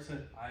am, or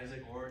to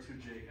Isaac, or to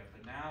Jacob.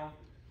 But now,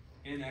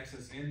 in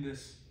Exodus, in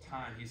this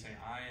time, he's saying,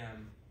 I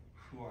am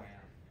who I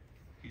am.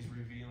 He's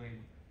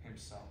revealing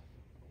himself.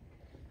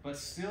 But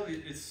still,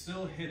 it's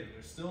still hidden.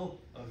 There's still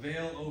a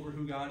veil over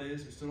who God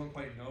is. We still don't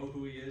quite know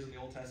who he is in the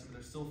Old Testament.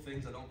 There's still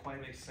things that don't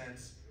quite make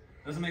sense.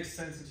 It doesn't make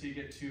sense until you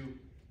get to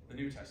the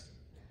New Testament.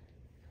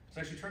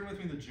 So actually, turn with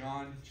me to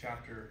John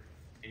chapter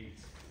 8.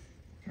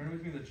 Turn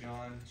with me to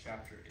John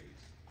chapter 8.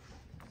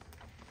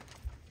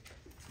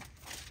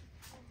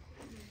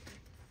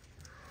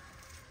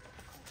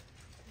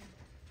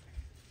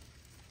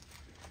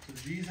 So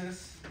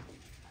Jesus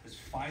is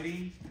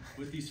fighting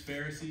with these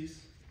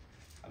Pharisees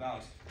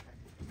about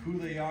who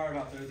they are,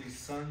 about they're these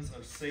sons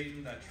of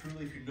Satan, that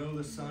truly if you know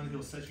the Son,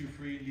 he'll set you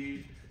free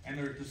indeed. And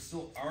they're just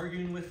still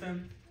arguing with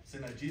him,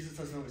 saying that Jesus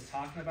doesn't know what he's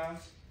talking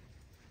about.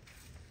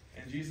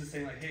 And Jesus is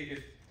saying, like, hey,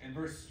 if in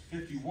verse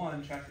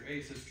 51, chapter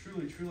 8 says,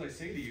 truly, truly I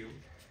say to you,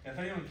 if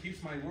anyone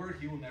keeps my word,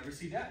 he will never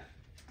see death.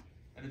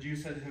 And the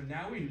Jews said to him,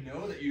 now we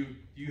know that you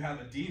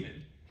have a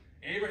demon.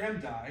 Abraham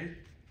died,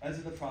 as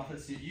did the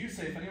prophets. Yet you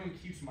say, if anyone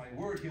keeps my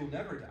word, he will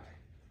never die.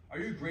 Are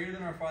you greater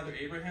than our father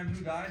Abraham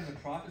who died and the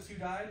prophets who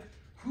died?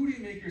 Who do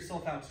you make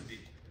yourself out to be?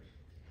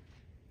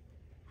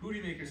 Who do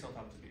you make yourself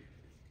out to be?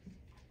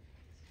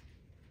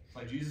 It's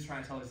like Jesus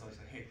trying to tell us,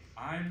 like, hey,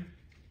 I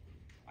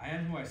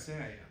am who I say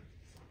I am.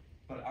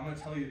 But I'm going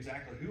to tell you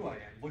exactly who I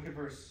am. Look at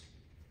verse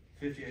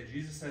 58.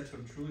 Jesus said to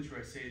him, truly,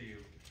 truly, I say to you,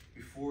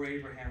 before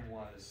Abraham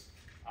was,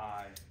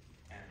 I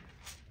am.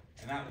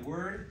 And that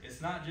word,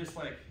 it's not just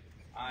like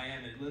I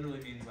am. It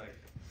literally means like,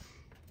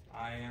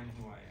 I am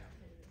who I am.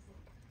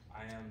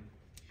 I am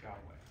Yahweh.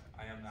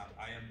 I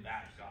am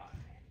that God.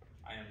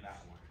 I am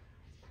that one.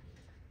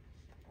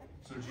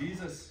 So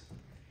Jesus,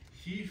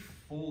 he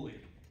fully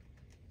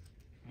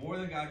More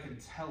than God can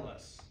tell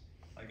us.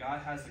 Like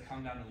God has to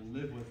come down and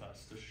live with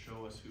us to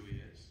show us who he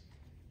is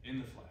in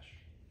the flesh.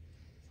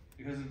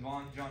 Because in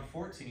John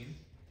 14,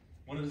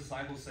 one of the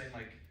disciples saying,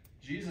 like,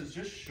 Jesus,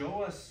 just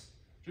show us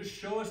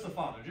the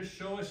Father. Just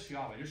show us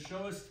Yahweh. Just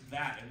show us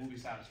that and we'll be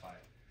satisfied.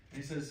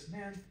 And he says,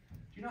 man,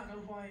 do you not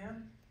know who I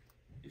am?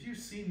 If you've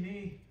seen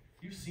me,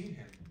 you've seen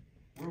him.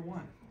 We're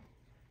one.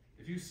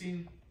 If you've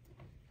seen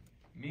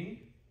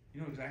me,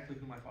 you know exactly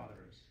who my Father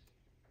is.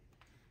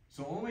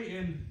 So only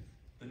in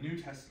the New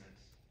Testament,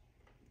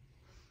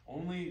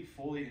 only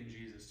fully in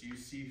Jesus do you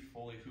see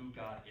fully who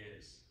God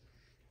is.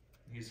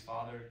 He's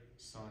Father,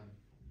 Son,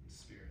 and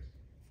Spirit.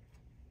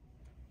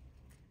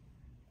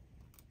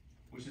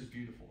 Which is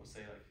beautiful to say,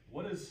 like,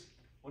 what is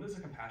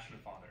a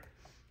compassionate father?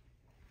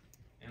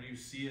 And you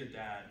see a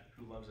dad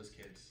who loves his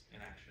kids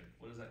in action.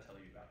 What does that tell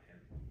you about him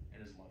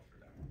and his love for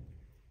them?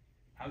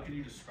 How can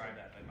you describe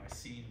that by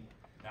seeing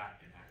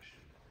that in action?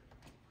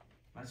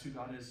 That's who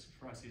God is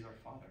for us. He's our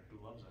Father who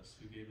loves us,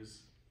 who gave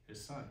his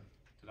Son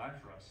to die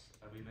for us,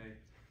 that we may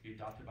be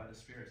adopted by the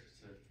Spirit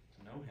to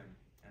know him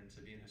and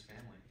to be in his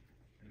family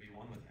and to be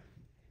one with him.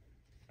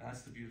 And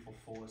that's the beautiful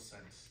fullest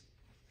sense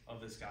of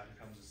this God who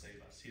comes to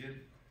save us. He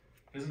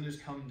doesn't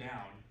just come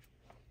down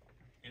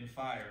in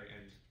fire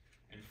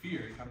and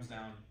fear. He comes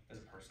down as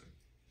a person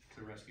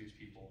to rescue his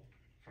people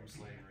from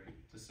slavery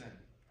to sin.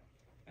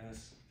 And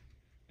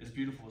it's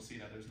beautiful to see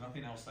that there's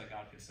nothing else that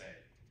God could say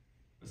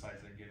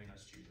besides than giving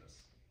us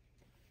Jesus.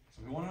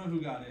 So if we want to know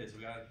who God is,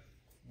 we got to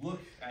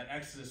look at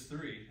Exodus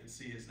 3 and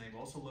see his name. But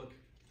also look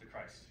to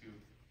Christ, who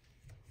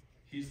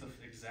he's the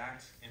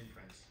exact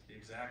imprint, the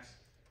exact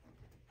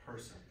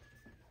person,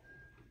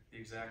 the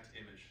exact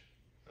image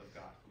of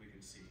God that we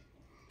can see.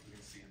 We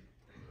can see him.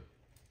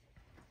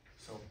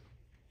 So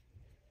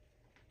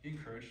be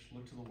encouraged.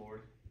 Look to the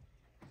Lord.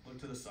 Look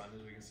to the Son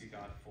as we can see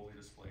God fully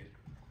displayed.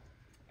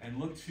 And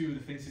look to the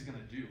things he's going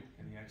to do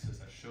in the Exodus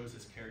that shows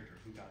his character,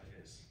 who God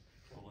is.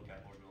 We'll look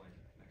at, Lord willing,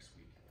 next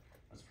week.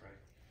 Let's pray.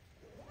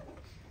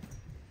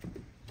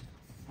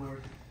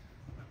 Lord,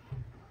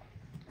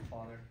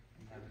 Father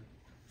in heaven,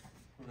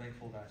 we're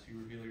thankful that you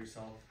reveal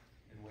yourself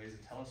in ways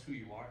that tell us who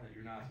you are, that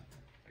you're not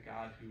a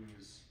God who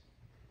is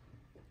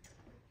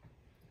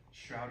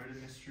shrouded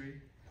in mystery.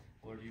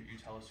 Lord, you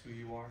tell us who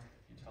you are.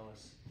 You tell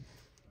us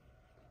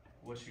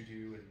what you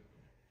do, and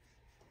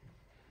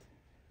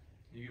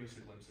you give us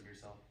a glimpse of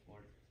yourself,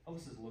 Lord. Help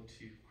us to look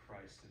to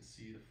Christ and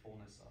see the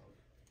fullness of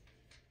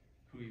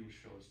who you would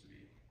show us to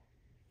be.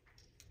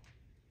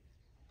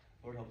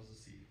 Lord, help us to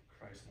see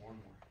Christ more and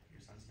more. In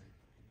your Son's name.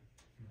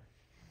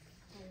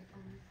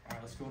 All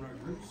right, let's go in our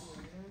groups.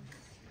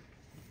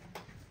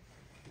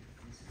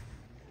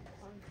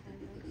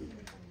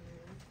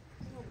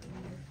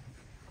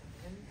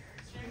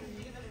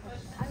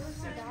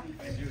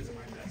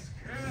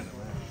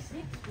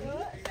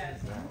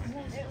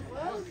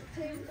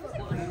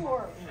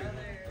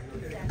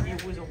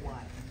 It was a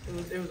while.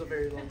 It was a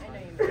very long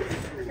time.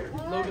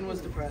 Logan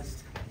was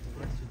depressed.